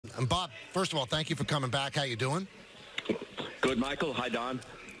And Bob, first of all, thank you for coming back. How you doing? Good, Michael. Hi, Don.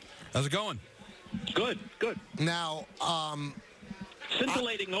 How's it going? Good. Now,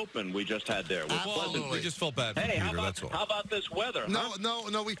 scintillating open we just had there. Absolutely. We just felt bad for Hey, Peter, how that's all. about this weather?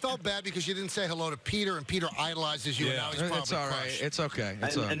 No, we felt bad because you didn't say hello to Peter, and Peter idolizes you, and now he's probably It's all right. crushed. It's okay.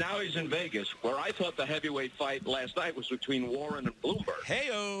 And now he's in Vegas, where I thought the heavyweight fight last night was between Warren and Bloomberg.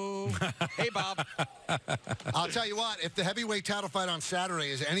 Hey-o. Hey, Bob. I'll tell you what, if the heavyweight title fight on Saturday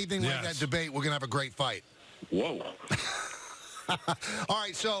is anything like that debate, we're going to have a great fight. Whoa. All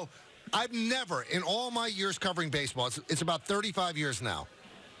right, so I've never, in all my years covering baseball, it's about 35 years now,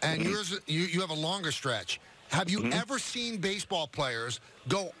 and you have a longer stretch. Have you ever seen baseball players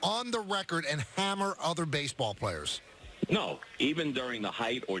go on the record and hammer other baseball players? No, even during the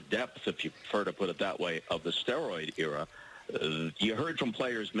height or depth, if you prefer to put it that way, of the steroid era, you heard from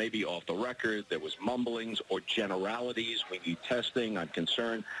players maybe off the record, there was mumblings or generalities, we need testing, I'm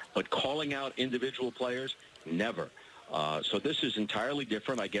concerned, but calling out individual players, never. So this is entirely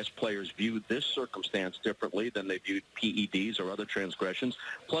different. I guess players view this circumstance differently than they viewed PEDs or other transgressions.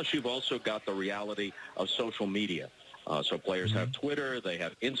 Plus, you've also got the reality of social media. So players have Twitter, they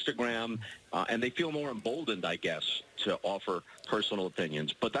have Instagram, and they feel more emboldened, I guess, to offer personal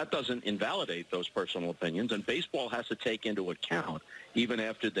opinions. But that doesn't invalidate those personal opinions, and baseball has to take into account, even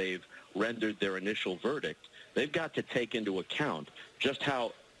after they've rendered their initial verdict, they've got to take into account just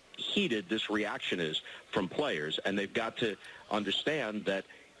how heated this reaction is from players, and they've got to understand that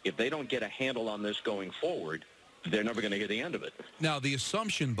if they don't get a handle on this going forward, they're never going to get the end of it. Now, the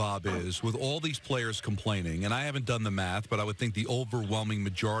assumption, Bob, is with all these players complaining, and I haven't done the math, but I would think the overwhelming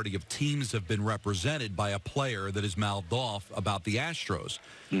majority of teams have been represented by a player that has mouthed off about the Astros.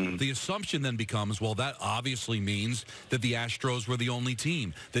 The assumption then becomes, well, that obviously means that the Astros were the only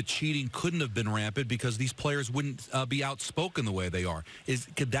team, that cheating couldn't have been rampant because these players wouldn't be outspoken the way they are.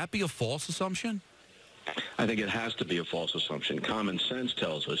 Could that be a false assumption? I think it has to be a false assumption. Common sense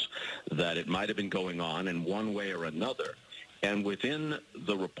tells us that it might have been going on in one way or another. And within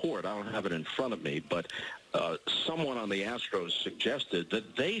the report, I don't have it in front of me, but someone on the Astros suggested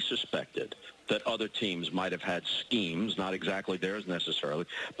that they suspected that other teams might have had schemes, not exactly theirs necessarily,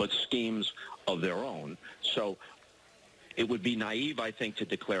 but schemes of their own. So it would be naive, I think, to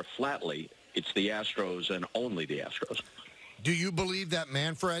declare flatly it's the Astros and only the Astros. Do you believe that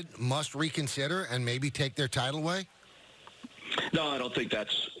Manfred must reconsider and maybe take their title away? No, I don't think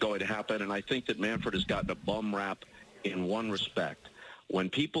that's going to happen, and I think that Manfred has gotten a bum rap in one respect. When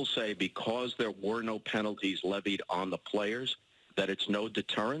people say because there were no penalties levied on the players, that it's no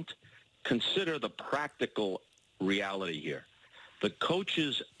deterrent, consider the practical reality here. The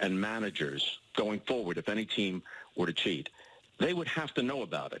coaches and managers going forward, if any team were to cheat, they would have to know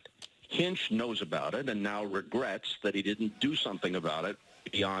about it. Hinch knows about it and now regrets that he didn't do something about it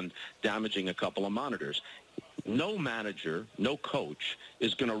beyond damaging a couple of monitors. No manager, no coach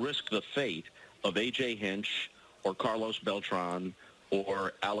is going to risk the fate of A.J. Hinch or Carlos Beltran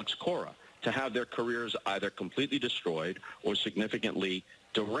or Alex Cora to have their careers either completely destroyed or significantly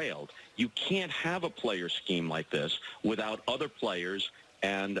derailed. You can't have a player scheme like this without other players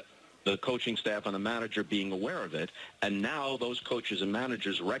and the coaching staff and the manager being aware of it. And now those coaches and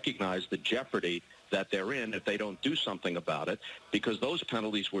managers recognize the jeopardy that they're in if they don't do something about it, because those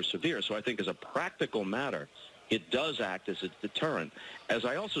penalties were severe. So I think as a practical matter, it does act as a deterrent. As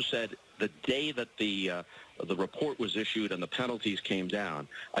I also said, the day that the report was issued and the penalties came down,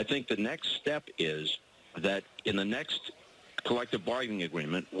 I think the next step is that in the next collective bargaining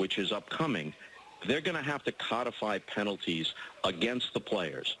agreement, which is upcoming, they're going to have to codify penalties against the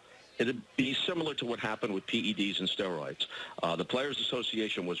players. It'd be similar to what happened with PEDs and steroids. The Players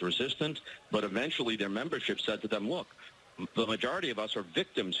Association was resistant, but eventually their membership said to them, look, the majority of us are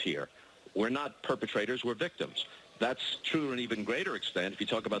victims here. We're not perpetrators, we're victims. That's true to an even greater extent if you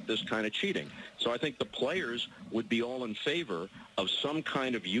talk about this kind of cheating. So I think the players would be all in favor of some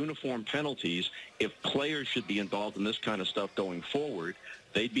kind of uniform penalties. If players should be involved in this kind of stuff going forward,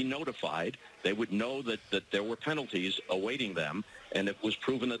 they'd be notified. They would know that there were penalties awaiting them, and if it was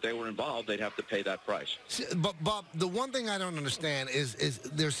proven that they were involved, they'd have to pay that price. But, Bob, the one thing I don't understand is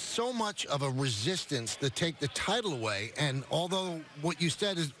there's so much of a resistance to take the title away, and although what you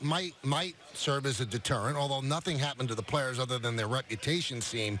said is might serve as a deterrent, although nothing happened to the players other than their reputation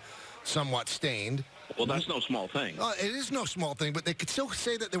seemed somewhat stained. Well, that's no small thing. It is no small thing, but they could still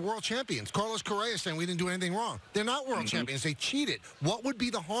say that they're world champions. Carlos Correa is saying we didn't do anything wrong. They're not world champions. They cheated. What would be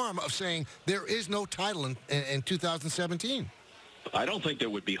the harm of saying there is no title in 2017? I don't think there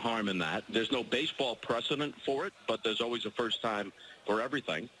would be harm in that. There's no baseball precedent for it, but there's always a first time for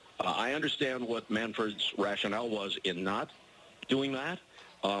everything. I understand what Manfred's rationale was in not doing that,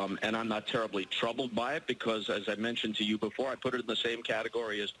 and I'm not terribly troubled by it because, as I mentioned to you before, I put it in the same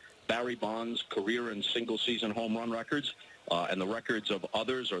category as Barry Bonds' career and single-season home run records and the records of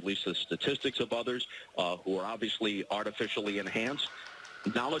others, or at least the statistics of others, who are obviously artificially enhanced.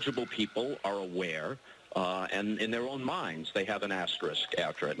 Knowledgeable people are aware, and in their own minds, they have an asterisk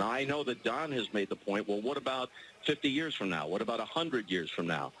after it. Now, I know that Don has made the point, well, what about 50 years from now? What about 100 years from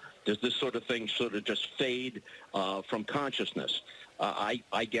now? Does this sort of thing sort of just fade from consciousness?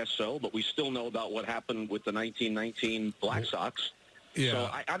 I guess so, but we still know about what happened with the 1919 Black Sox. Yeah. So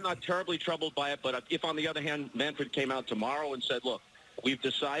I'm not terribly troubled by it, but if, on the other hand, Manfred came out tomorrow and said, look, we've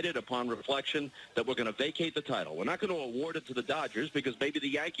decided upon reflection that we're going to vacate the title. We're not going to award it to the Dodgers because maybe the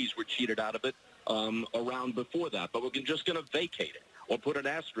Yankees were cheated out of it around before that, but we're just going to vacate it or put an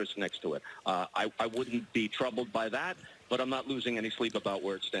asterisk next to it. I wouldn't be troubled by that, but I'm not losing any sleep about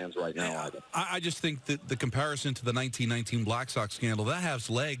where it stands right now either. I just think that the comparison to the 1919 Black Sox scandal, that has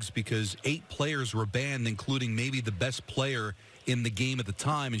legs because 8 players were banned, including maybe the best player in the game at the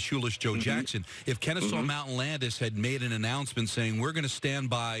time, and Shoeless Joe Jackson. If Kennesaw Mountain Landis had made an announcement saying we're going to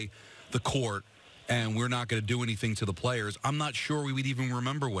stand by the court and we're not going to do anything to the players, I'm not sure we would even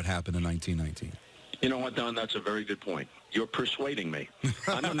remember what happened in 1919. You know what, Don? That's a very good point. You're persuading me.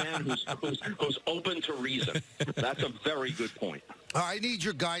 I'm a man who's open to reason. That's a very good point. I need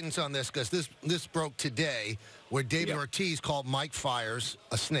your guidance on this because this broke today where David Ortiz called Mike Fiers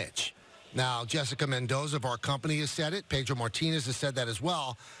a snitch. Now, Jessica Mendoza of our company has said it. Pedro Martinez has said that as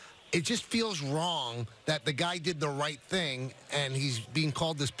well. It just feels wrong that the guy did the right thing and he's being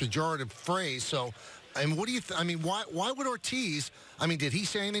called this pejorative phrase. So, and what do you why would Ortiz, did he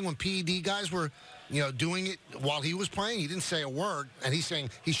say anything when PED guys were, doing it while he was playing? He didn't say a word, and he's saying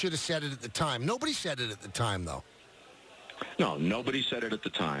he should have said it at the time. Nobody said it at the time, though. No, nobody said it at the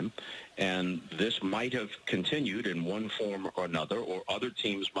time, and this might have continued in one form or another, or other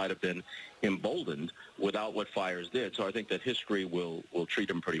teams might have been emboldened without what Fiers did. So I think that history will treat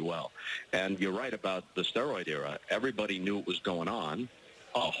him pretty well. And you're right about the steroid era. Everybody knew it was going on.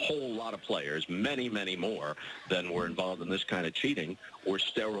 A whole lot of players, many, many more than were involved in this kind of cheating, were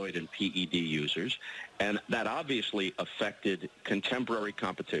steroid and PED users. And that obviously affected contemporary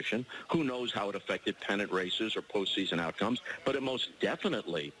competition. Who knows how it affected pennant races or postseason outcomes, but it most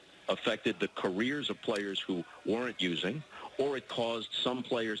definitely affected the careers of players who weren't using, or it caused some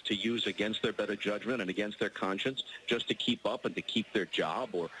players to use against their better judgment and against their conscience just to keep up and to keep their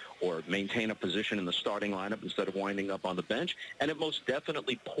job or maintain a position in the starting lineup instead of winding up on the bench. And it most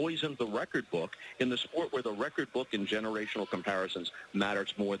definitely poisoned the record book in the sport where the record book in generational comparisons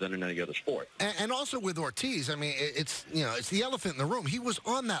matters more than in any other sport. And also with Ortiz, it's the elephant in the room. He was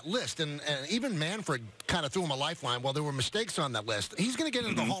on that list, and even Manfred kind of threw him a lifeline. Well, there were mistakes on that list. He's going to get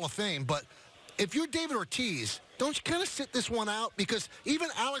into the Hall of Fame, but if you're David Ortiz, don't you kind of sit this one out? Because even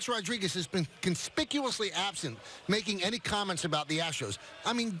Alex Rodriguez has been conspicuously absent making any comments about the Astros.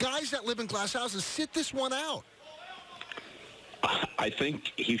 Guys that live in glass houses, sit this one out. I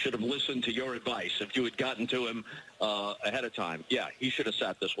think he should have listened to your advice if you had gotten to him ahead of time. Yeah, he should have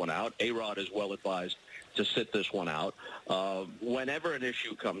sat this one out. A-Rod is well advised to sit this one out. Whenever an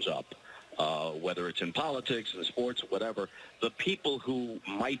issue comes up, whether it's in politics, in sports, whatever, the people who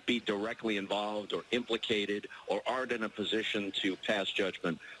might be directly involved or implicated or aren't in a position to pass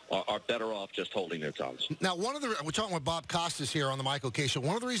judgment are better off just holding their tongues. Now, we're talking with Bob Costas here on the Michael K. Show.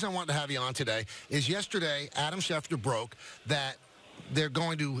 One of the reasons I wanted to have you on today is yesterday Adam Schefter broke that they're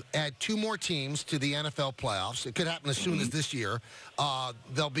going to add 2 more teams to the NFL playoffs. It could happen as soon as this year.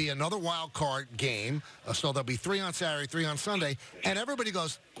 There'll be another wild card game, so there'll be 3 on Saturday, 3 on Sunday, and everybody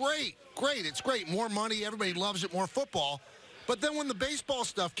goes, great, it's great, more money, everybody loves it, more football. But then when the baseball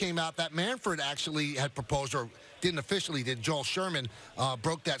stuff came out that Manfred actually had proposed, or didn't officially, did Joel Sherman,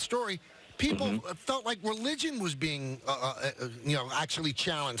 broke that story, people felt like religion was being, actually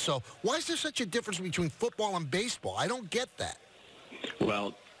challenged. So why is there such a difference between football and baseball? I don't get that.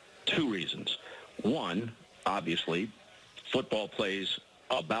 Well, 2 reasons. One, obviously, football plays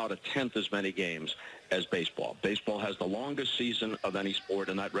about 1/10 as many games as baseball. Baseball has the longest season of any sport,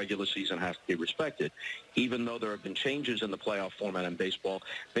 and that regular season has to be respected. Even though there have been changes in the playoff format in baseball,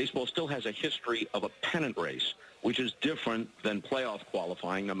 baseball still has a history of a pennant race, which is different than playoff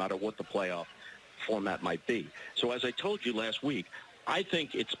qualifying, no matter what the playoff format might be. So as I told you last week, I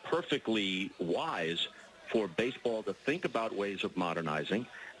think it's perfectly wise for baseball to think about ways of modernizing,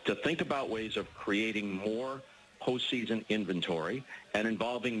 to think about ways of creating more postseason inventory and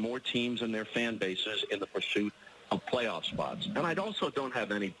involving more teams and their fan bases in the pursuit of playoff spots. And I also don't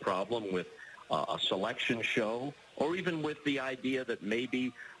have any problem with a selection show, or even with the idea that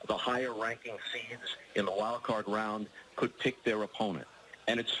maybe the higher ranking seeds in the wild card round could pick their opponent.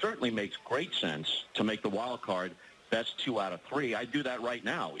 And it certainly makes great sense to make the wild card best 2 out of 3. I'd do that right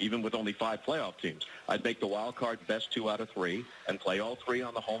now, even with only 5 playoff teams. I'd make the wild card best 2 out of 3 and play all 3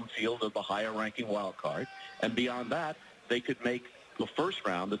 on the home field of the higher-ranking wild card. And beyond that, they could make the first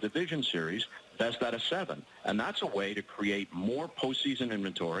round, the division series, best out of 7. And that's a way to create more postseason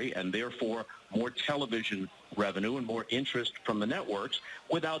inventory and therefore more television revenue and more interest from the networks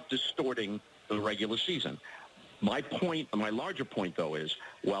without distorting the regular season. My larger point, though, is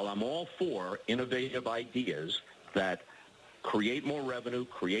while I'm all for innovative ideas that create more revenue,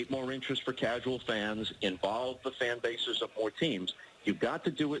 create more interest for casual fans, involve the fan bases of more teams, you've got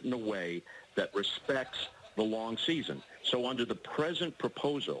to do it in a way that respects the long season. So under the present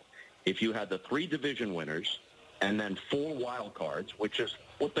proposal, if you had the 3 division winners and then 4 wild cards, which is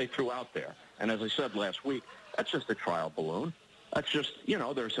what they threw out there, and as I said last week, that's just a trial balloon. That's just, there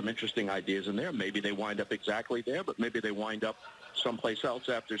are some interesting ideas in there. Maybe they wind up exactly there, but maybe they wind up someplace else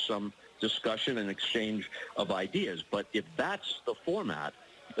after some discussion and exchange of ideas. But if that's the format,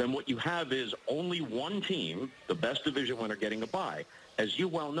 then what you have is only one team, the best division winner, getting a bye. As you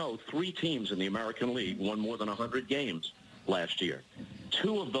well know, 3 teams in the American League won more than 100 games last year.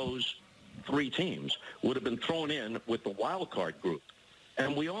 2 of those 3 teams would have been thrown in with the wild card group.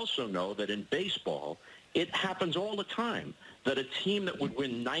 And we also know that in baseball, it happens all the time that a team that would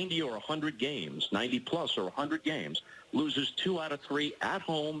win 90 or 100 games, 90 plus or 100 games, loses 2 out of 3 at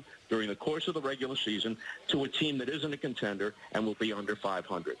home during the course of the regular season to a team that isn't a contender and will be under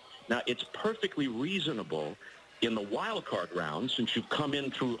 500. Now, it's perfectly reasonable in the wild card round, since you've come in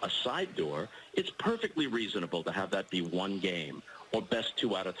through a side door, it's perfectly reasonable to have that be 1 game or best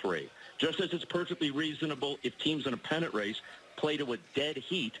 2 out of 3. Just as it's perfectly reasonable if teams in a pennant race play to a dead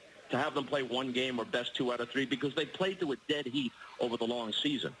heat to have them play 1 game or best 2 out of 3 because they played to a dead heat over the long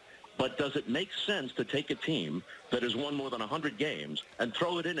season. But does it make sense to take a team that has won more than 100 games and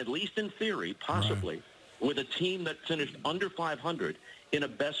throw it in, at least in theory, possibly, with a team that finished under 500 in a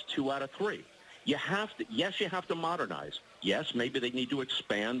best 2 out of 3? You have to modernize. Yes, maybe they need to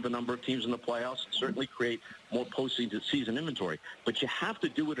expand the number of teams in the playoffs, certainly create more postseason inventory, but you have to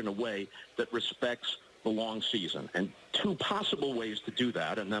do it in a way that respects the long season. And 2 possible ways to do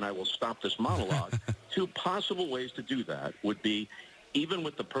that, and then I will stop this monologue, 2 possible ways to do that would be, even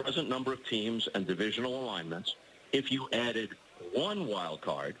with the present number of teams and divisional alignments, if you added 1 wild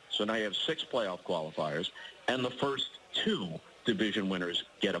card, so now you have 6 playoff qualifiers, and the first 2 division winners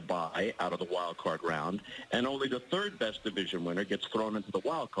get a bye out of the wild card round, and only the 3rd best division winner gets thrown into the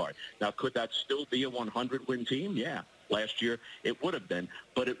wild card. Now, could that still be a 100-win team? Yeah. Last year, it would have been,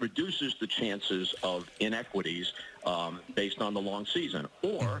 but it reduces the chances of inequities based on the long season.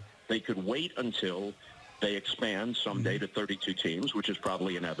 Or they could wait until they expand someday to 32 teams, which is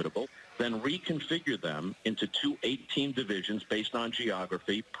probably inevitable, then reconfigure them into 2 8-team divisions based on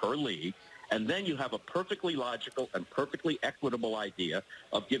geography per league, and then you have a perfectly logical and perfectly equitable idea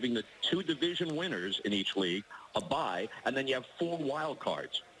of giving the 2 division winners in each league a bye, and then you have 4 wild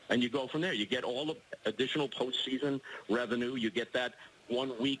cards. And you go from there. You get all the additional postseason revenue. You get that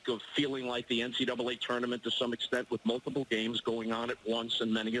 1 week of feeling like the NCAA tournament to some extent with multiple games going on at once,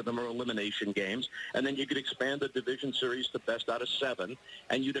 and many of them are elimination games. And then you could expand the division series to best out of 7,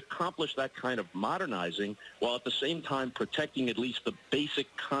 and you'd accomplish that kind of modernizing while at the same time protecting at least the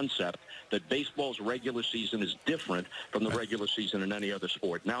basic concept that baseball's regular season is different from the regular season in any other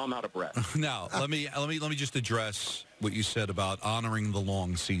sport. Now I'm out of breath. Now, let me just address what you said about honoring the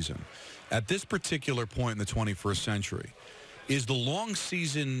long season. At this particular point in the 21st century, is the long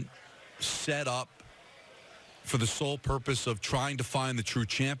season set up for the sole purpose of trying to find the true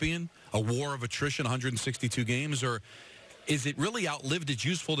champion, a war of attrition, 162 games, or is it really outlived its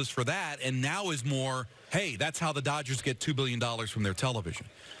usefulness for that and now is more, hey, that's how the Dodgers get $2 billion from their television?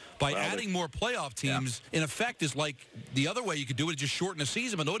 By adding more playoff teams, in effect, is like the other way you could do it, just shorten the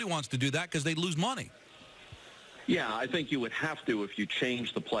season, but nobody wants to do that because they'd lose money. Yeah, I think you would have to, if you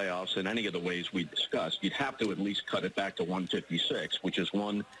change the playoffs in any of the ways we discussed, you'd have to at least cut it back to 156, which is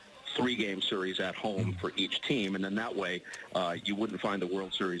 1 3-game series at home for each team. And then that way you wouldn't find the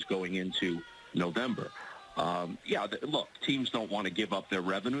World Series going into November. Look, teams don't want to give up their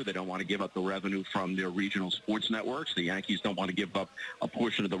revenue. They don't want to give up the revenue from their regional sports networks. The Yankees don't want to give up a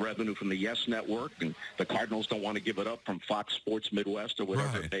portion of the revenue from the YES Network, and the Cardinals don't want to give it up from Fox Sports Midwest or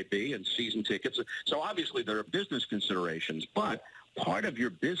whatever it may be, and season tickets. So obviously there are business considerations, but part of your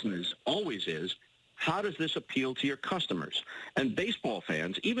business always is, how does this appeal to your customers? And baseball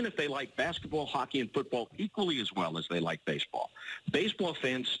fans, even if they like basketball, hockey, and football equally as well as they like baseball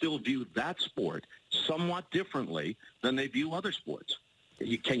fans still view that sport somewhat differently than they view other sports.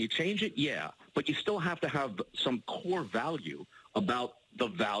 Can you change it? Yeah. But you still have to have some core value about the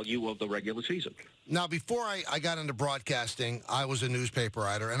value of the regular season. Now, before I got into broadcasting, I was a newspaper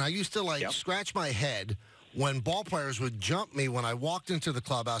writer, and I used to, scratch my head when ball players would jump me when I walked into the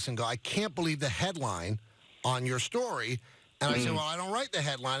clubhouse and go, I can't believe the headline on your story. And I said, well, I don't write the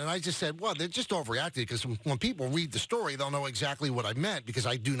headline. And I just said, well, they're just overreacting because when people read the story, they'll know exactly what I meant because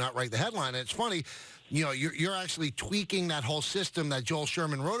I do not write the headline. And it's funny, you're actually tweaking that whole system that Joel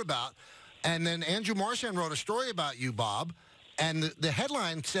Sherman wrote about. And then Andrew Marchand wrote a story about you, Bob. And the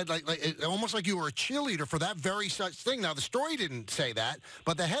headline said, almost like you were a cheerleader for that very such thing. Now, the story didn't say that,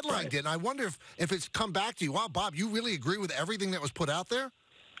 but the headline did. And I wonder if it's come back to you. Wow, Bob, you really agree with everything that was put out there?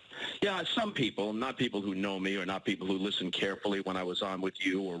 Yeah, some people, not people who know me or not people who listened carefully when I was on with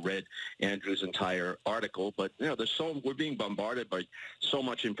you or read Andrew's entire article. But, we're being bombarded by so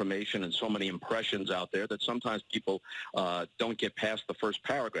much information and so many impressions out there that sometimes people don't get past the first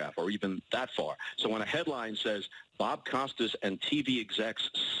paragraph or even that far. So when a headline says, Bob Costas and TV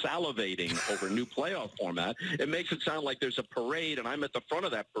execs salivating over new playoff format, it makes it sound like there's a parade, and I'm at the front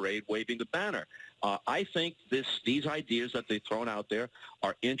of that parade waving the banner. I think these ideas that they've thrown out there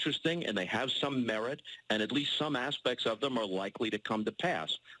are interesting, and they have some merit, and at least some aspects of them are likely to come to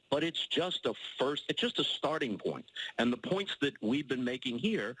pass. But it's just a starting point. And the points that we've been making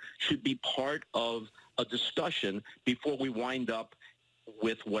here should be part of a discussion before we wind up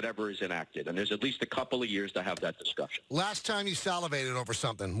with whatever is enacted. And there's at least a couple of years to have that discussion. Last time you salivated over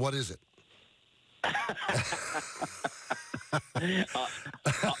something, what is it?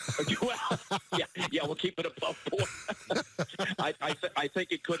 We'll keep it above board. I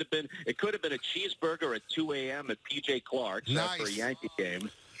think it could have been a cheeseburger at 2 a.m. at PJ Clark's after a Yankee game.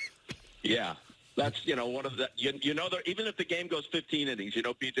 Yeah. That's, one of the, even if the game goes 15 innings,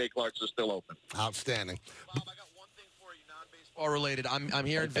 PJ Clark's is still open. Outstanding. Bob, I got one thing for you, non-baseball related. I'm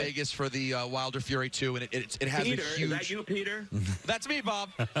here in Vegas for the Wilder Fury 2, and it has Peter, a huge... is that you, Peter? That's me, Bob.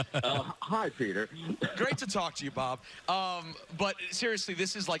 Hi, Peter. Great to talk to you, Bob. But seriously,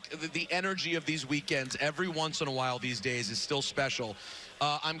 this is like the energy of these weekends. Every once in a while these days is still special.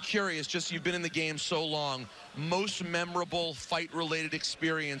 I'm curious, just you've been in the game so long, most memorable fight-related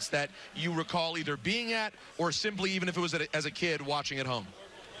experience that you recall either being at or simply, even if it was as a kid, watching at home?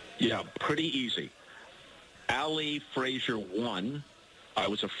 Yeah, pretty easy. Ali Frazier won. I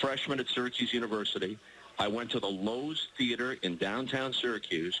was a freshman at Syracuse University. I went to the Lowe's Theater in downtown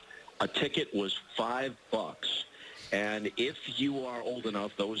Syracuse. A ticket was $5. And if you are old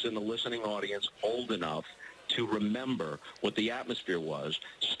enough, those in the listening audience old enough, to remember what the atmosphere was.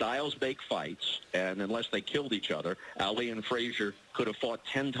 Styles make fights, and unless they killed each other, Ali and Frazier could have fought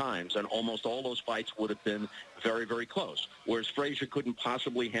 10 times, and almost all those fights would have been very, very close. Whereas Frazier couldn't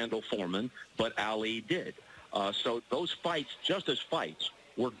possibly handle Foreman, but Ali did. So those fights, just as fights,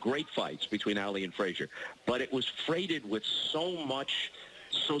 were great fights between Ali and Frazier. But it was freighted with so much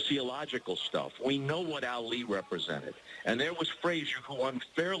sociological stuff. We know what Ali represented. And there was Frazier, who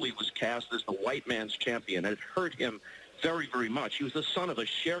unfairly was cast as the white man's champion. And it hurt him very, very much. He was the son of a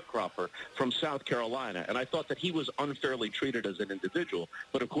sharecropper from South Carolina. And I thought that he was unfairly treated as an individual.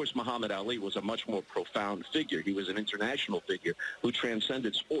 But, of course, Muhammad Ali was a much more profound figure. He was an international figure who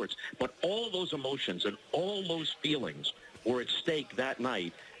transcended sports. But all those emotions and all those feelings were at stake that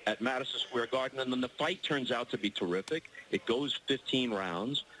night at Madison Square Garden. And then the fight turns out to be terrific. It goes 15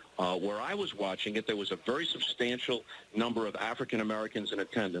 rounds. Where I was watching it, there was a very substantial number of African Americans in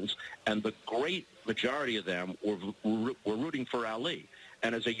attendance, and the great majority of them were rooting for Ali.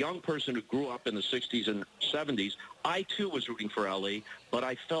 And as a young person who grew up in the 60s and 70s, I too was rooting for Ali, but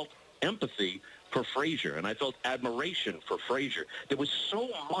I felt empathy for Frazier, and I felt admiration for Frazier. There was so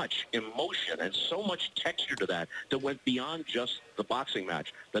much emotion and so much texture to that went beyond just the boxing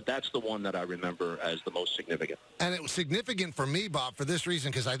match, that's the one that I remember as the most significant. And it was significant for me, Bob, for this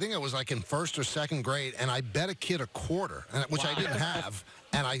reason, because I think I was like in first or second grade, and I bet a kid a quarter, which I didn't have,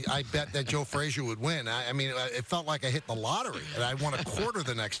 and I bet that Joe Frazier would win. I mean, it felt like I hit the lottery, and I won a quarter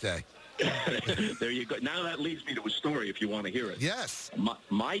the next day. There you go. Now that leads me to a story, if you want to hear it. Yes.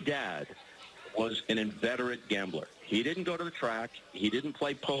 My dad was an inveterate gambler. He didn't go to the track. He didn't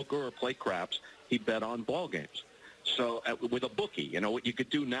play poker or play craps. He bet on ball games. So with a bookie, what you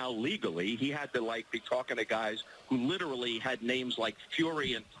could do now legally, he had to be talking to guys who literally had names like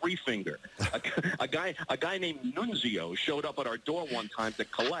Fury and Three Finger. A guy named Nunzio showed up at our door one time to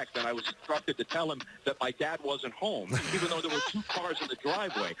collect, and I was instructed to tell him that my dad wasn't home, even though there were 2 cars in the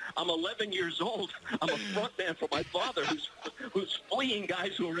driveway. I'm 11 years old. I'm a front man for my father who's fleeing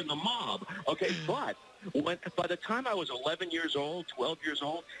guys who are in the mob. Okay, but by the time I was 11 years old, 12 years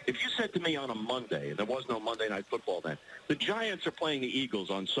old, if you said to me on a Monday, there was no Monday Night Football then, the Giants are playing the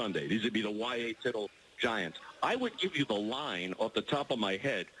Eagles on Sunday. These would be the Y.A. Tittle Giants, I would give you the line off the top of my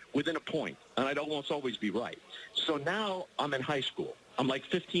head within a point, and I'd almost always be right. So now I'm in high school. I'm like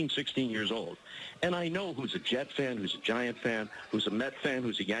 15, 16 years old, and I know who's a Jet fan, who's a Giant fan, who's a Met fan,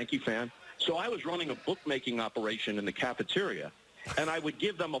 who's a Yankee fan. So I was running a bookmaking operation in the cafeteria, and I would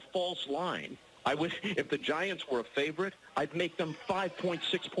give them a false line. I would, if the Giants were a favorite, I'd make them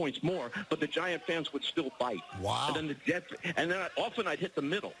 5.6 points more, but the Giant fans would still bite. Wow. And then the Jets, and then often I'd hit the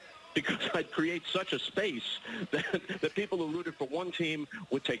middle because I'd create such a space that people who rooted for one team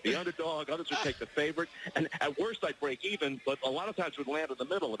would take the underdog, others would take the favorite, and at worst I'd break even, but a lot of times would land in the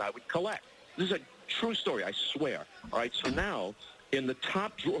middle and I would collect. This is a true story, I swear. All right, so now in the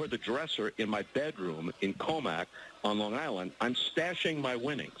top drawer of the dresser in my bedroom in Comac on Long Island, I'm stashing my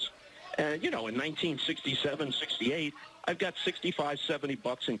winnings. And, you know, in 1967, 68, I've got 65, 70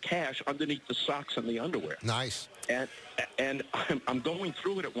 bucks in cash underneath the socks and the underwear. Nice. And I'm going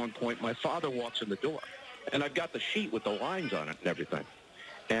through it at one point. My father walks in the door, and I've got the sheet with the lines on it and everything.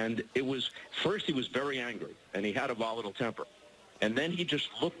 And it was, first he was very angry, and he had a volatile temper. And then he just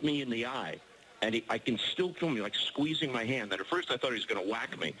looked me in the eye, and I can still feel me like squeezing my hand. And at first I thought he was going to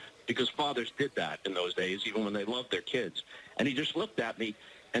whack me because fathers did that in those days, even when they loved their kids. And he just looked at me,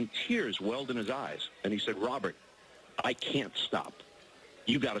 and tears welled in his eyes. And he said, Robert, I can't stop.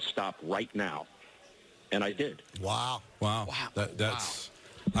 You got to stop right now. And I did. Wow. Wow. That's.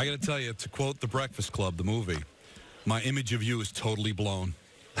 I got to tell you, to quote The Breakfast Club, the movie, my image of you is totally blown.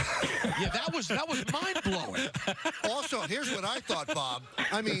 Yeah, that was mind-blowing. Also, here's what I thought, Bob.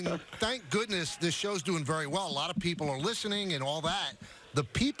 I mean, thank goodness this show's doing very well. A lot of people are listening and all that. The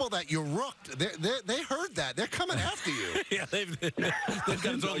people that you rooked, they heard that. They're coming after you. Yeah, they've got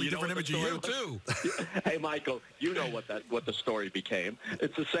a totally different image of you, too. Hey, Michael, you know what the story became.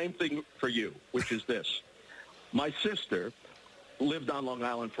 It's the same thing for you, which is this. My sister lived on Long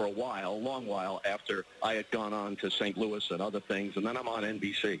Island for a long while after I had gone on to St. Louis and other things, and then I'm on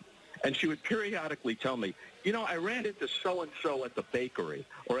NBC. And she would periodically tell me, you know, I ran into so-and-so at the bakery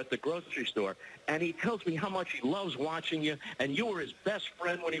or at the grocery store, and he tells me how much he loves watching you, and you were his best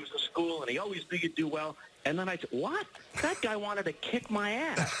friend when he was in school, and he always knew you'd do well. And then I said, what? That guy wanted to kick my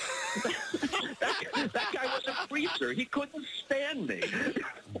ass. that guy was a freezer. He couldn't stand me.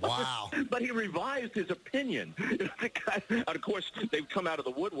 Wow. But he revised his opinion. And of course, they've come out of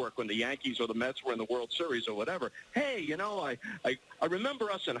the woodwork when the Yankees or the Mets were in the World Series or whatever. Hey, you know, I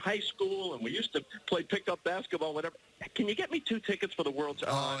remember us in high school, and we used to play pickup basketball, whatever. Can you get me 2 tickets for the World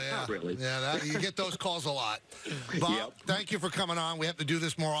Series? Oh, yeah. Not really. Yeah, you get those calls a lot. Bob, Thank you for coming on. We have to do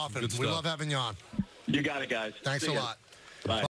this more often. We love having you on. You got it, guys. Thanks a lot.